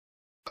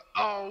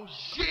Oh,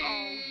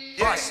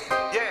 yeah.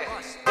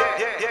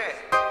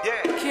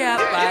 Cap,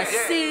 I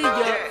see ya.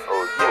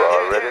 Oh, you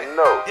already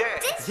know.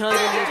 Young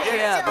in the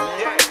cap,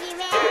 man.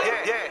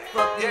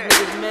 Fuck these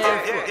niggas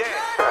mad for.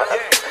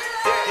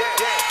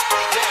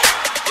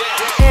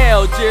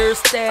 ALGIERS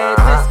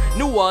status,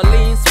 New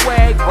Orleans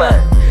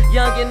swagger.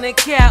 Young in the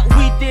cap,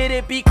 we did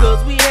it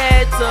because we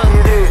had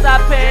to.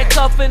 Stop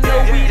handcuffing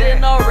the weed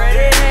and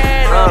already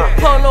had her.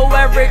 Polo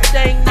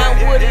everything, now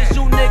what is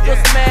you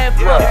niggas mad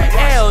for?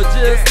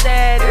 ALGIERS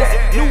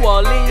status, New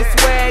Orleans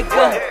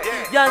swagger.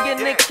 Young in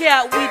the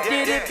cap, we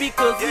did it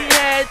because we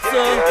had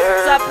to.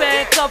 Stop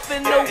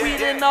handcuffing the weed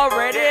and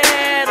already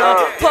had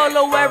her.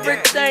 Polo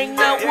everything,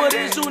 now what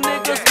is you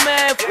niggas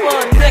mad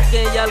for? Neck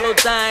and yellow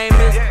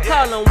diamonds,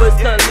 call them Wiz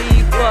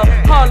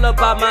Khalifa. All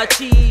about my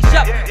cheese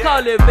shop,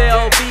 call it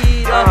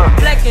Velveeta.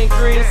 Black and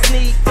green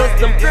sneakers,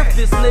 them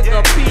Griffiths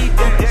nigga peep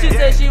them. She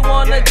said she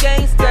want a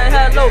gangster,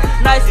 hello,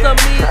 nice to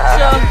meet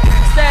ya.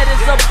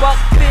 Status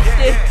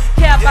 $1.50.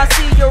 Cap, I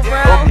see you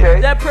around.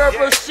 Okay. That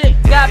purple shit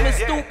got me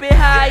stupid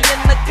high in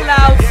the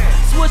clouds.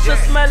 Swisher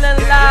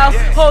smelling loud.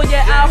 Oh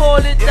yeah, I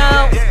hold it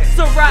down.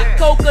 To rock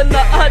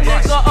coconut, a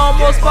nigga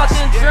almost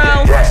fucking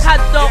drown.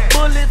 I dump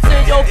bullets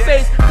in your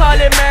face, call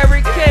it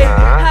Mary Kay.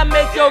 I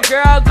make your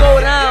girl go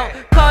down,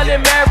 call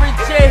it Mary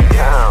J.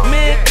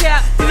 Me and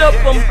Cap flip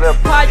 'em.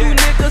 Why you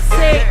niggas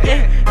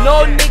hatin'?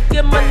 No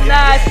Nicki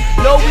Minaj,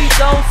 no we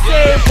don't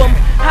save 'em.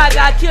 I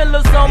got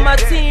killers on my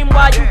team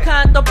while you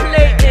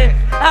contemplating.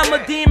 I'm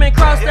a demon,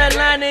 cross that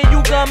line and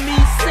you got me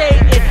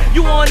Satan.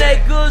 You on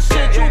that good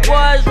shit, you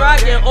boys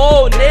rockin'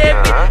 Old Navy.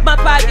 My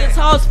pockets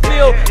house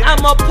filled,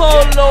 I'm a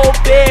polo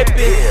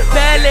baby.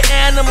 Valley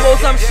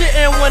animals, I'm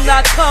shitting when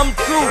I come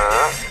through.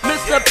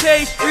 Mr.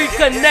 Pastry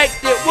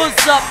connected,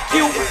 what's up,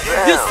 cute?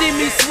 You see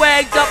me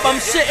swagged up, I'm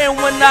shitting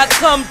when I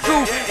come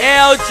through.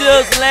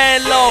 ALGIERS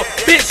landlord,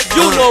 bitch,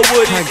 you know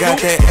what it I got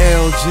do. that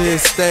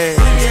ALGIERS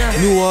status,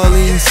 New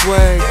Orleans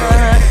swagger.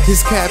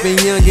 His Cap and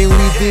Young and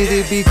we did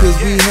it because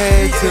we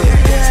had to.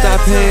 Stop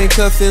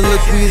handcuffing,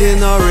 look, we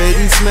done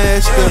already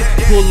smashed up.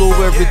 Pull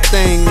over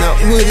everything, now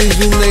what is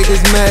you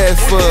niggas mad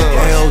for?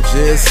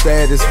 ALGIERS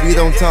status, we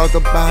don't talk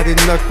about it,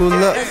 knuckle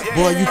up.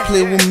 Boy, you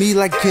play with me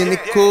like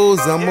chemicals,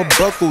 I'ma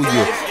buckle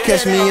you.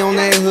 Catch me on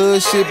that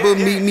hood shit, but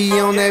meet me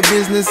on that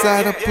business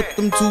side. I put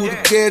them two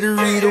together,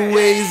 either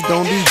way it's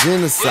gon' be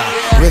genocide.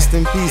 Rest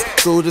in peace,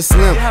 Soldier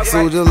Slim,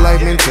 soldier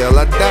life until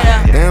I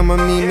die. Damn, I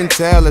mean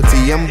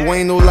mentality, I'm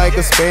bueno like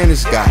a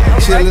Spanish guy.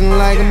 Chillin'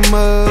 like a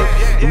mug,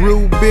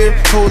 root beer,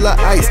 whole of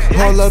ice.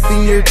 All up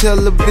in your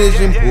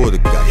television, pull the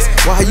guys.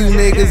 Why you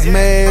niggas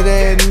mad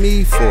at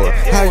me for?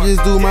 I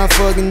just do my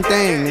fucking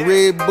thing.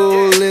 Red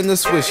Bull in the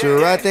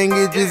Swisher, I think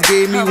it just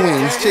gave me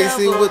wings. Chase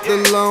it with the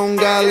Long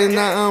Island,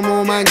 now I'm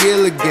on my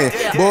gill again.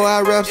 Boy,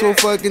 I rap so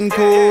fucking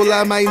cool,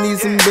 I might need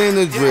some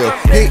Benadryl.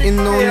 Hating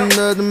on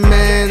another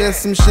man, that's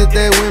some shit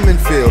that women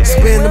feel.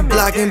 Spin the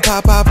block and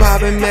pop,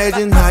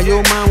 imagine how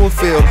your mind will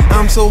feel.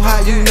 I'm so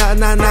hot, you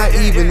not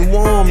even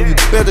warm, you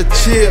better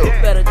chill.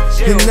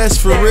 And that's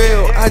for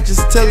real, I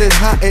just tell it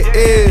how it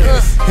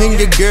is. And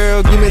your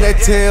girl give me that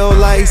tail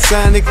like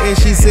Sonic, and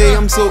she say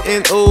I'm so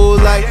N.O.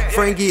 like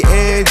Frankie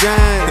and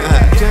John.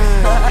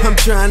 I'm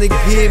trying to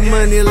get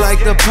money like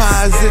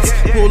deposits.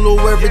 Pull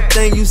over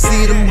everything, you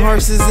see them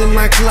horses in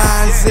my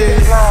closet.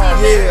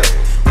 Yeah,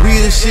 we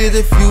the shit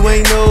if you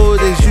ain't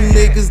noticed. You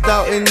niggas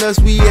doubting us,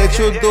 we at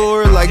your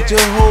door like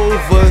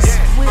Jehovah's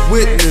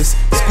Witness.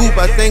 Scoop,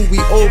 I think we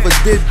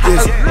overdid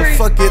this, but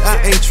fuck it,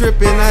 I ain't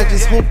tripping. I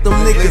just hope them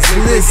niggas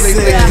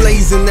listen.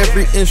 Blazing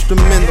every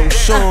instrumental,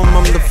 show 'em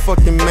I'm the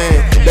fucking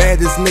man.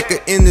 Baddest nigga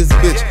in this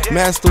bitch,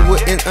 master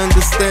wouldn't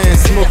understand.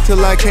 Smoke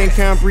till I can't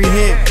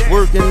comprehend,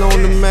 working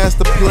on the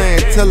master plan.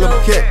 Tell them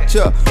catch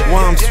up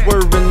while I'm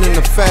swerving in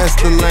the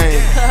faster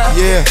lane.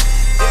 Yeah,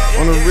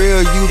 on the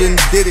real, you done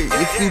did it.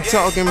 If you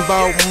talking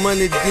about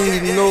money,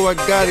 then you know I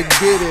gotta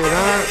get it,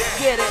 huh?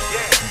 Get it.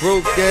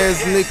 Broke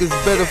ass niggas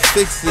better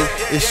fix it.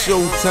 It's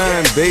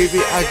showtime, baby.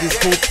 I just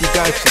hope you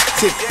got your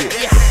ticket.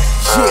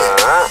 Shit.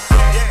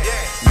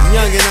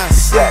 Young and I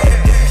see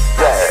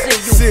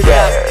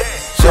that.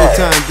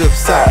 Showtime dip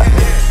side.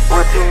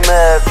 What you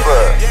mad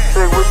for?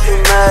 Say what you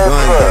mad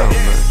Going for? down,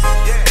 man.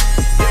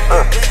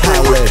 Say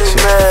what you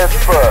mad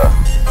for?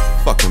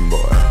 Fucking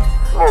boy.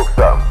 Smoke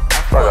something.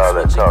 Fuck all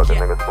that talking,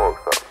 nigga. Smoke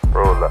something.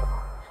 Roll up.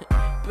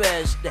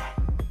 Best that.